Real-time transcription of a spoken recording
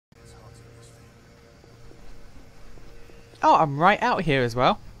Oh, I'm right out here as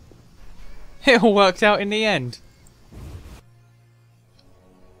well. It all worked out in the end.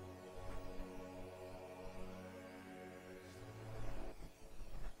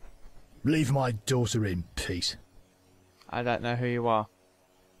 Leave my daughter in peace. I don't know who you are.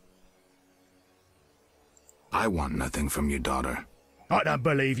 I want nothing from your daughter. I don't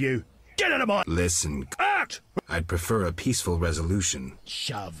believe you. Get out of my... Listen, Out! I'd prefer a peaceful resolution.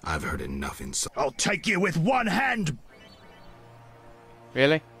 Shove. I've heard enough insult. I'll take you with one hand.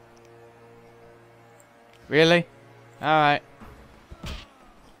 Really? Really? Alright.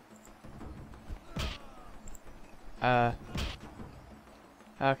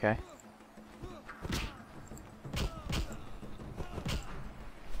 Okay.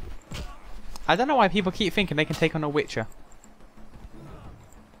 I don't know why people keep thinking they can take on a Witcher.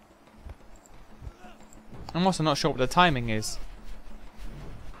 I'm also not sure what the timing is.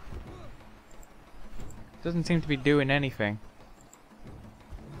 Doesn't seem to be doing anything.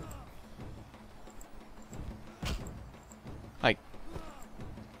 Like,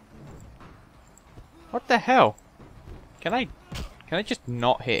 what the hell? Can I just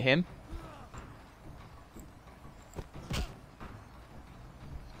not hit him?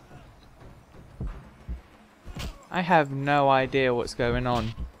 I have no idea what's going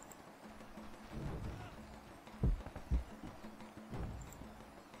on.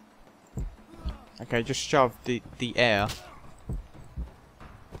 Okay, just shove the air.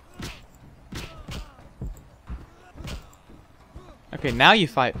 Okay, now you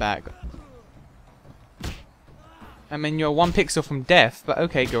fight back. I mean, you're 1 pixel from death, but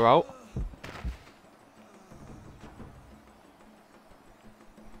okay, Geralt.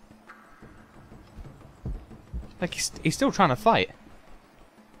 Like, he's still trying to fight.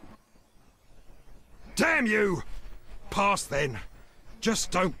 Damn you! Pass then.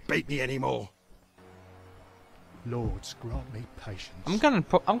 Just don't beat me anymore. Lords, grant me patience. I'm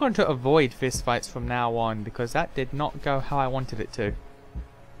going to avoid fistfights from now on because that did not go how I wanted it to.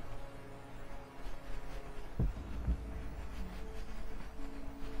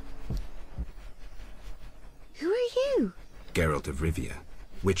 Who are you? Geralt of Rivia,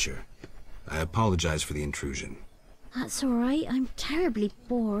 Witcher. I apologize for the intrusion. That's alright. I'm terribly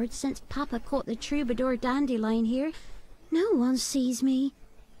bored since Papa caught the troubadour Dandelion here. No one sees me.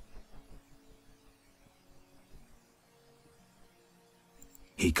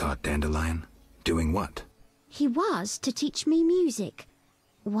 He caught Dandelion? Doing what? He was to teach me music.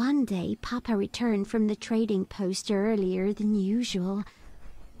 One day, Papa returned from the trading post earlier than usual.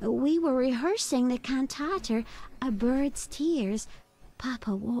 We were rehearsing the cantata, A Bird's Tears.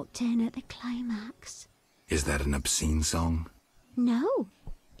 Papa walked in at the climax. Is that an obscene song? No,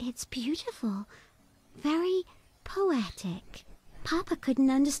 it's beautiful. Very poetic. Papa couldn't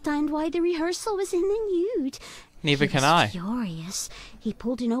understand why the rehearsal was in the nude. Neither He can was I. Furious. He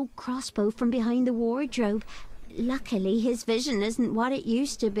pulled an old crossbow from behind the wardrobe. Luckily, his vision isn't what it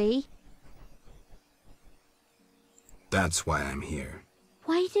used to be. That's why I'm here.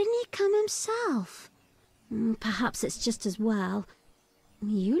 Why didn't he come himself? Perhaps it's just as well.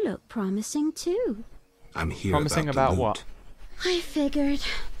 You look promising too. I'm here Promising about about the what? loot. I figured.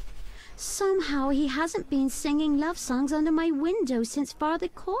 Somehow he hasn't been singing love songs under my window since Father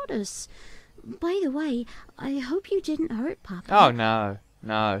caught us. By the way, I hope you didn't hurt Papa. Oh no,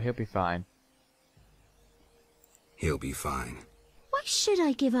 no, he'll be fine. He'll be fine. Why should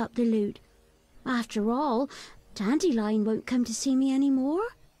I give up the loot? After all, Dandelion won't come to see me anymore.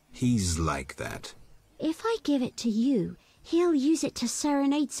 He's like that. If I give it to you, he'll use it to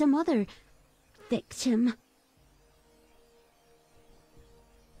serenade some other victim.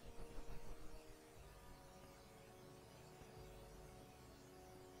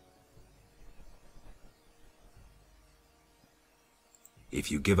 If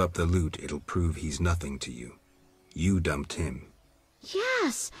you give up the loot, it'll prove he's nothing to you. You dumped him.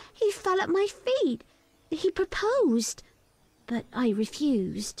 Yes, he fell at my feet. He proposed, but I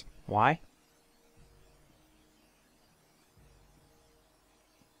refused. Why?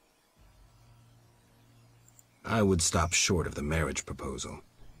 I would stop short of the marriage proposal.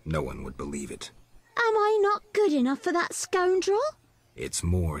 No one would believe it. Am I not good enough for that scoundrel? It's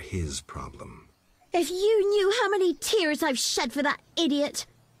more his problem. If you knew how many tears I've shed for that idiot.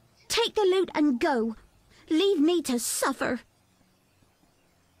 Take the loot and go. Leave me to suffer.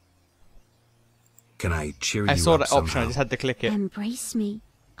 Can I cheer you I saw up that option, somehow? I just had to click it. Embrace me.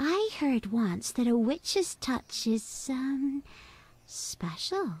 I heard once that a witch's touch is,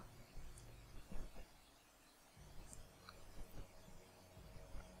 special.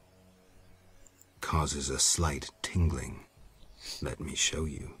 Causes a slight tingling. Let me show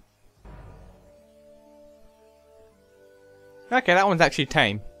you. Okay, that one's actually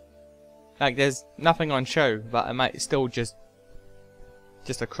tame. Like, there's nothing on show, but it might still just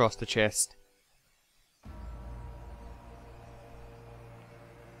across the chest.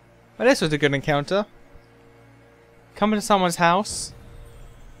 Well, this was a good encounter. Come into someone's house,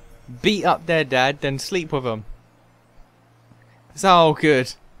 beat up their dad, then sleep with them. It's all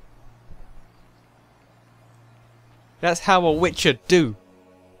good. That's how a witcher do.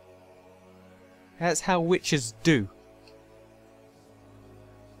 That's how witches do.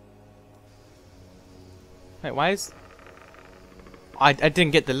 Wait, why is... I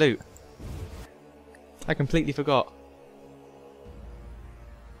didn't get the loot. I completely forgot.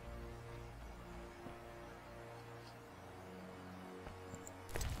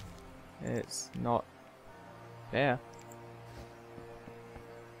 It's not there.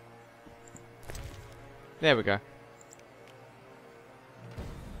 There we go.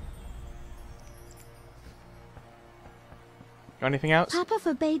 Got anything else? Papa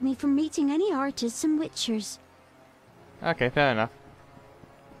forbade me from meeting any artists and witchers. Okay, fair enough.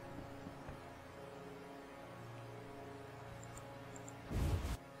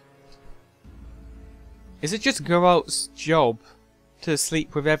 Is it just Geralt's job to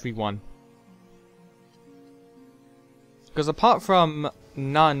sleep with everyone? Because apart from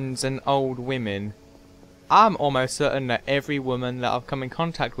nuns and old women, I'm almost certain that every woman that I've come in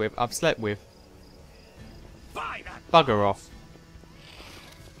contact with, I've slept with. Bugger off.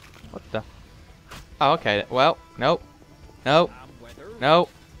 What the? Oh, okay. Well, nope. Nope.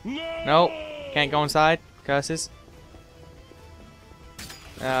 Nope. Nope. Can't go inside. Curses.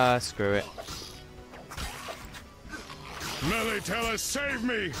 Screw it. Melly, tell us, save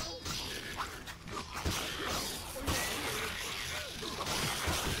me!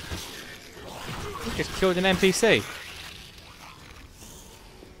 He just killed an NPC.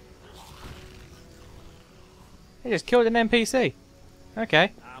 He just killed an NPC.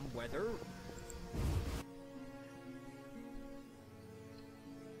 Okay.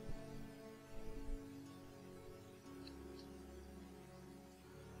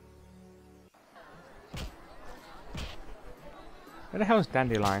 Where the hell's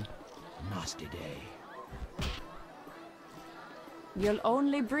Dandelion? Nasty day. You'll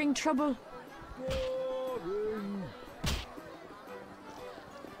only bring trouble.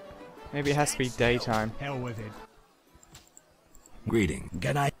 Maybe it has to be daytime. Hell with it. Greeting.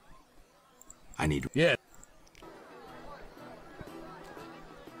 Good night. I need... Yeah.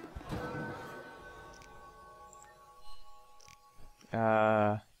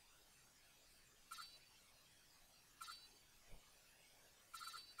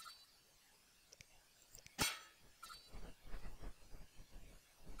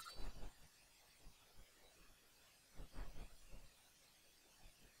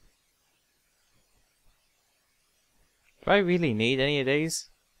 Do I really need any of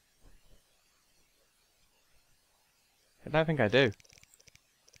these? I don't think I do.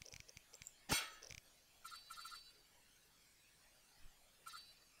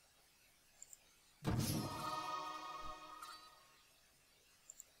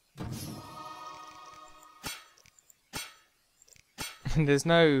 There's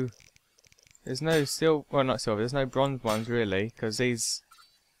no silver, well not silver, there's no bronze ones really, because these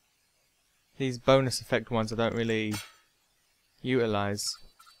bonus effect ones I don't really utilize.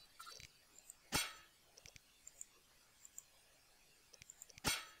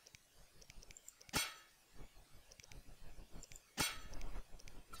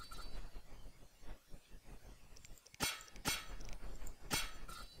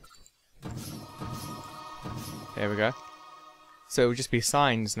 There we go. So it will just be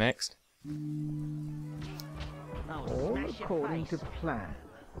signs next. All according to plan.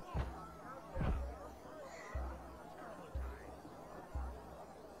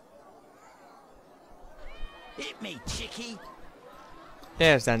 Hit me, chickie.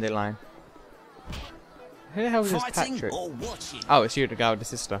 There's Dandelion. Who the hell is this Patrick? Or watching? Oh, it's you, the guy with the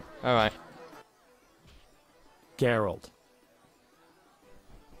sister. Alright. Geralt.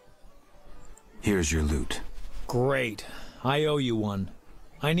 Here's your loot. Great. I owe you one.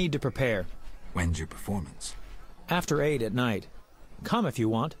 I need to prepare. When's your performance? After 8 at night. Come if you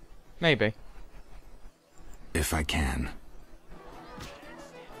want. Maybe. If I can.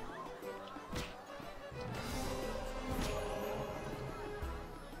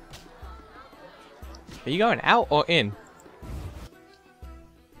 Are you going out or in?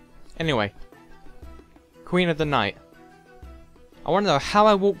 Anyway. Queen of the Night. I want to know how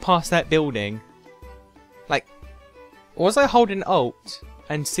I walked past that building. Like, was I holding Alt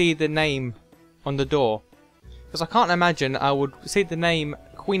and see the name on the door? Because I can't imagine I would see the name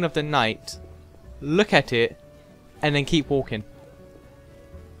Queen of the Night, look at it, and then keep walking.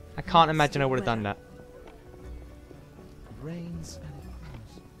 I can't imagine I would have done that. Rains.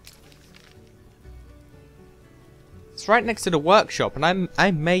 It's right next to the workshop, and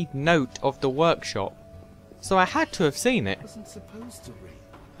I made note of the workshop, so I had to have seen it. Wasn't supposed to rain.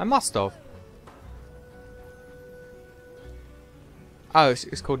 I must have. Oh,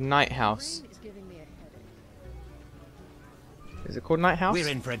 it's called Night House. Is it called Night House? We're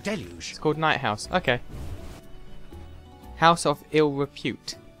in for a deluge. It's called Night House. Okay. House of Ill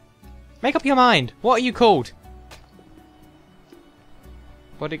Repute. Make up your mind. What are you called?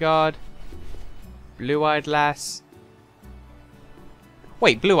 Bodyguard. Blue-eyed lass.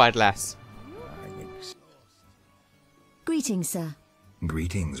 Wait, blue-eyed lass. Greetings, sir.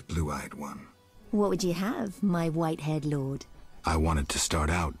 Greetings, blue-eyed one. What would you have, my white-haired lord? I wanted to start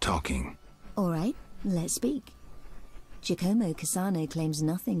out talking. All right, let's speak. Giacomo Cassano claims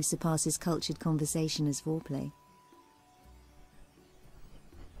nothing surpasses cultured conversation as foreplay.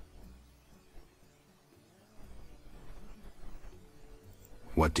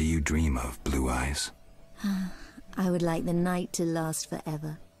 What do you dream of, Blue Eyes? I would like the night to last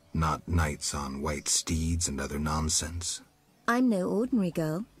forever. Not knights on white steeds and other nonsense. I'm no ordinary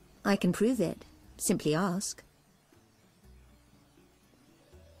girl. I can prove it. Simply ask.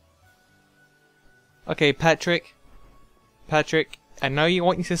 Okay, Patrick. Patrick, I know you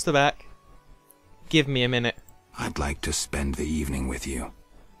want your sister back. Give me a minute. I'd like to spend the evening with you.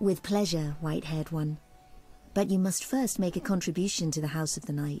 With pleasure, white-haired one. But you must first make a contribution to the House of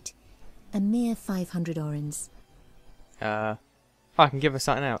the Night. A mere 500 orens. I can give her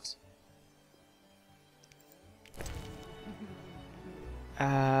something else.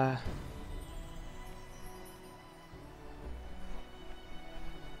 You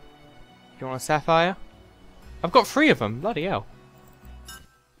want a sapphire? I've got 3 of them. Bloody hell.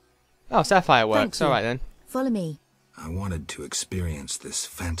 Oh, sapphire works. Thank you. Alright then. Follow me. I wanted to experience this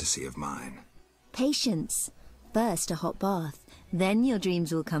fantasy of mine. Patience. First a hot bath, then your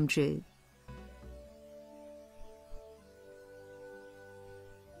dreams will come true.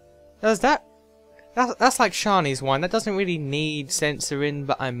 Does that... That's like Shani's one. That doesn't really need censoring,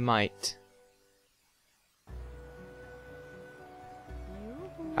 but I might.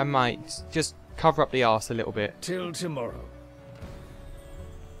 I might. Just cover up the arse a little bit. Till tomorrow.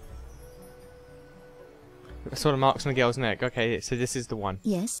 I saw the marks on the girl's neck. Okay, so this is the one.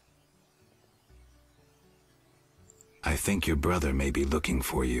 Yes? I think your brother may be looking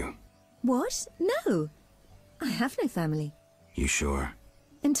for you. What? No. I have no family. You sure?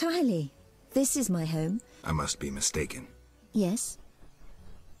 Entirely. This is my home. I must be mistaken. Yes.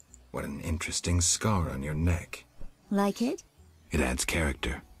 What an interesting scar on your neck. Like it? It adds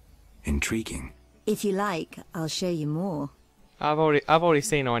character. Intriguing. If you like, I'll show you more. I've already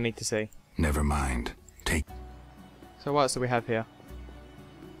seen all I need to see. Never mind. Take... So what else do we have here?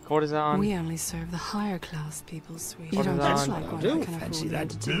 Courtesan. We only serve the higher class people, sweet. You You don't don't look look like like one one Do I can fancy afford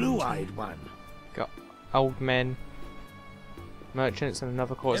that to blue-eyed one. Got old men. Merchants and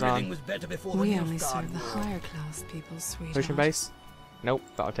another Everything courtesan. was better before the We only Nilfgaard serve the War. higher class people, sweet. Potion base? Nope,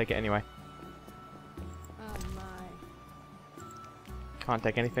 but I'll take it anyway. Oh my. Can't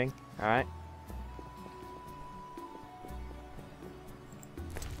take anything. Alright.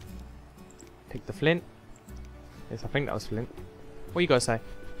 Take the flint. Yes, I think that was flint. What you gotta say?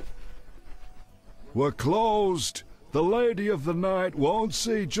 We're closed. The Lady of the Night won't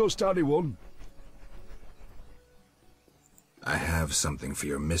see just anyone. I have something for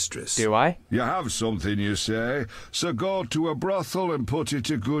your mistress. Do I? You have something, you say, so go to a brothel and put it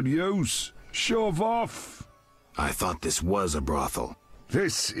to good use. Shove off. I thought this was a brothel.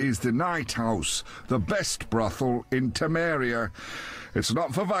 This is the Night House, the best brothel in Temeria. It's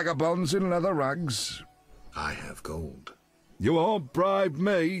not for vagabonds in leather rags. I have gold. You won't bribe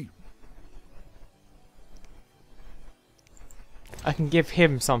me. I can give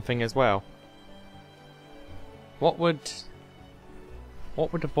him something as well. What would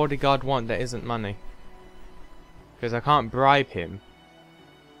the bodyguard want that isn't money? Because I can't bribe him.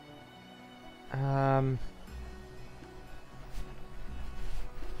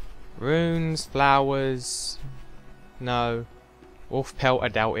 Runes, flowers, no. Wolf pelt, I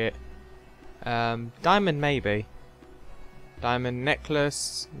doubt it. Diamond maybe. Diamond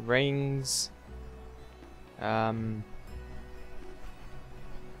necklace, rings.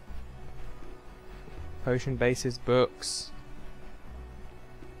 Potion bases, books.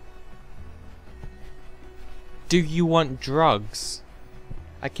 Do you want drugs?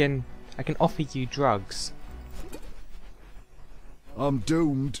 I can offer you drugs. I'm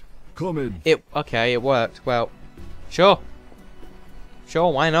doomed. Come in. Okay, it worked. Well, sure.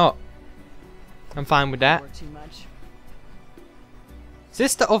 Sure, why not? I'm fine with that. Or too much.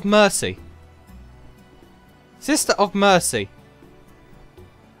 Sister of Mercy. Sister of Mercy.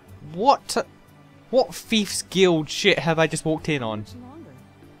 What Thief's Guild shit have I just walked in on?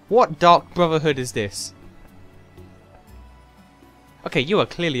 What dark brotherhood is this? Okay, you are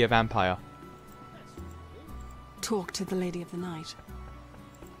clearly a vampire. Talk to the Lady of the Night.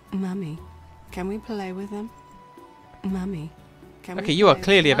 Mummy, can we play with them? Mummy, can we Okay, you are play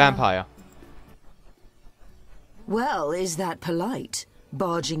clearly a with them? vampire. Well, is that polite?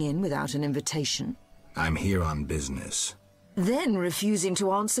 Barging in without an invitation? I'm here on business. Then refusing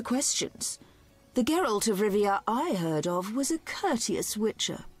to answer questions. The Geralt of Rivia I heard of was a courteous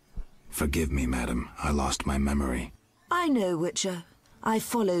witcher. Forgive me, madam. I lost my memory. I know, Witcher. I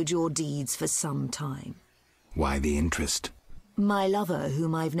followed your deeds for some time. Why the interest? My lover,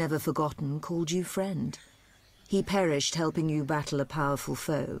 whom I've never forgotten, called you friend. He perished helping you battle a powerful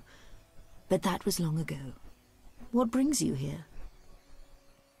foe. But that was long ago. What brings you here?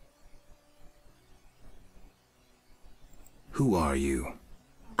 Who are you?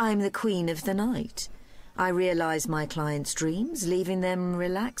 I'm the Queen of the Night. I realize my clients' dreams, leaving them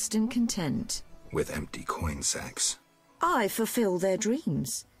relaxed and content. With empty coin sacks. I fulfill their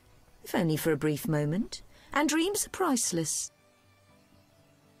dreams, if only for a brief moment. And dreams are priceless.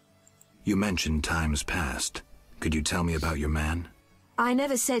 You mentioned times past. Could you tell me about your man? I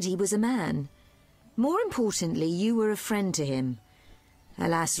never said he was a man. More importantly, you were a friend to him.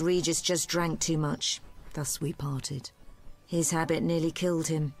 Alas, Regis just drank too much. Thus we parted. His habit nearly killed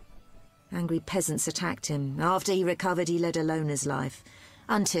him. Angry peasants attacked him. After he recovered, he led a loner's life.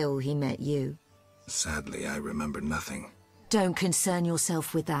 Until he met you. Sadly, I remember nothing. Don't concern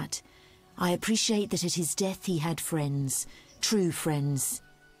yourself with that. I appreciate that at his death he had friends. True friends.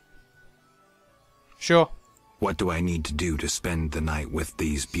 Sure. What do I need to do to spend the night with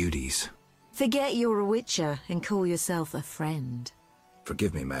these beauties? Forget you're a witcher and call yourself a friend.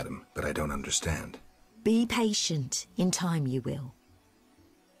 Forgive me, madam, but I don't understand. Be patient. In time you will.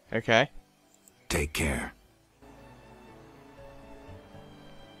 Okay. Take care.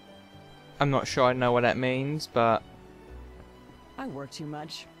 I'm not sure I know what that means, but... I work too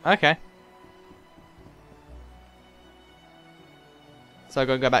much. okay. So I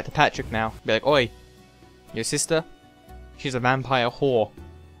gotta go back to Patrick now. Be like, oi, your sister? She's a vampire whore.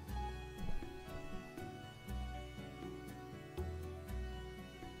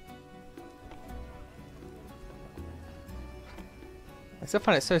 I still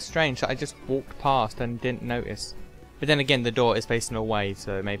find it so strange that I just walked past and didn't notice. But then again, the door is facing away,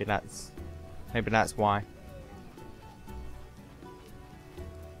 so maybe that's why.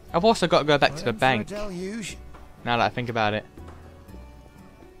 I've also got to go back to the bank. Now that I think about it.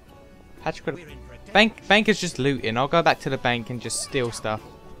 Patrick could... Bank is just looting. I'll go back to the bank and just steal stuff.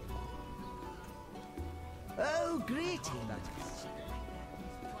 Oh, great.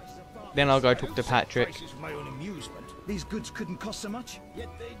 Then I'll go talk to Patrick. Prices for my own amusement. These goods couldn't cost so much. Yet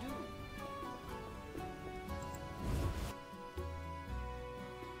they do.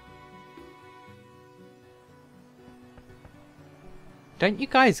 Don't you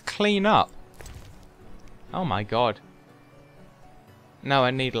guys clean up? Oh my god. No,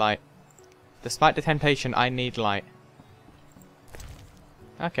 I need light. Despite the temptation, I need light.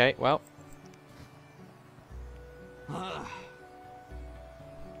 Okay, well.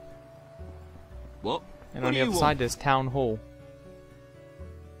 What? And What on do the you other side want? there's Town Hall.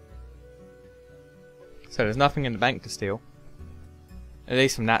 So there's nothing in the bank to steal. At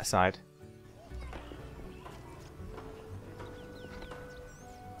least from that side.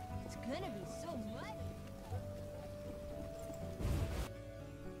 It's gonna be so muddy.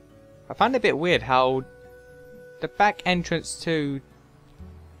 I find it a bit weird how the back entrance to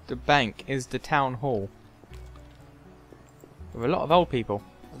the bank is the Town Hall. With a lot of old people.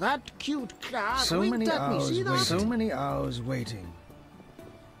 That cute car So winked many at me, hours see waiting. that? So many hours waiting.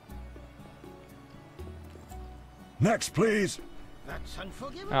 Next, please. That's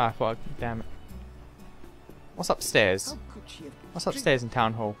unforgivable. Ah, I thought, damn it. What's upstairs? How could she have... What's upstairs in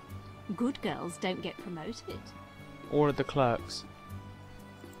Town Hall? Good girls don't get promoted. All of the clerks.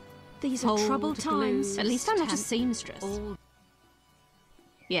 These Hold are troubled times. blues, At least I'm not a temp- seamstress.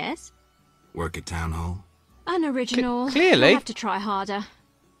 Yes? Work at town hall? Unoriginal. Clearly. I'll have to try harder.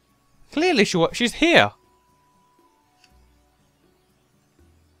 Clearly she's here!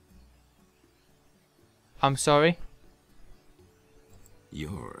 I'm sorry?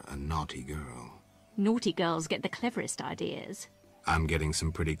 You're a naughty girl. Naughty girls get the cleverest ideas. I'm getting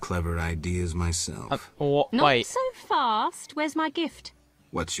some pretty clever ideas myself. Not Wait. so fast. Where's my gift?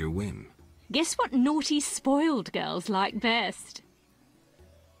 What's your whim? Guess what naughty, spoiled girls like best?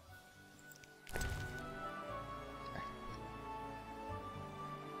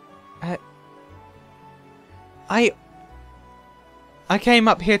 I came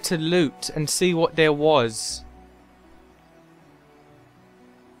up here to loot and see what there was.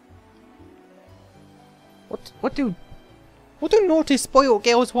 What do naughty spoiled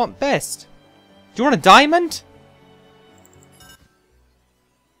girls want best? Do you want a diamond?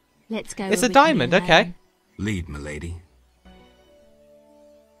 Let's go. It's a with diamond, me, okay. Lead, milady.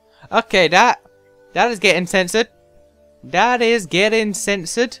 Okay, that is getting censored. That is getting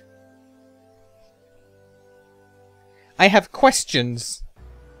censored. I have questions.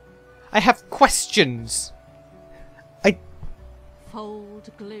 I have questions. Fold,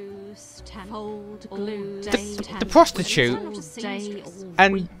 glue, stamp, fold, glue, The prostitute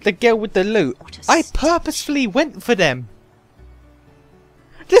and the girl with the loot. I purposefully went for them.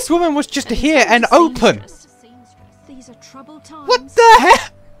 This woman was just here and open. These are troubled times. What the hell?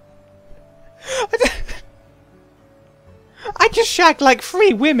 I just shagged like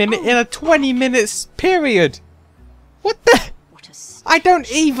 3 women in a 20 minutes period. What the? I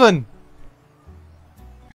don't even.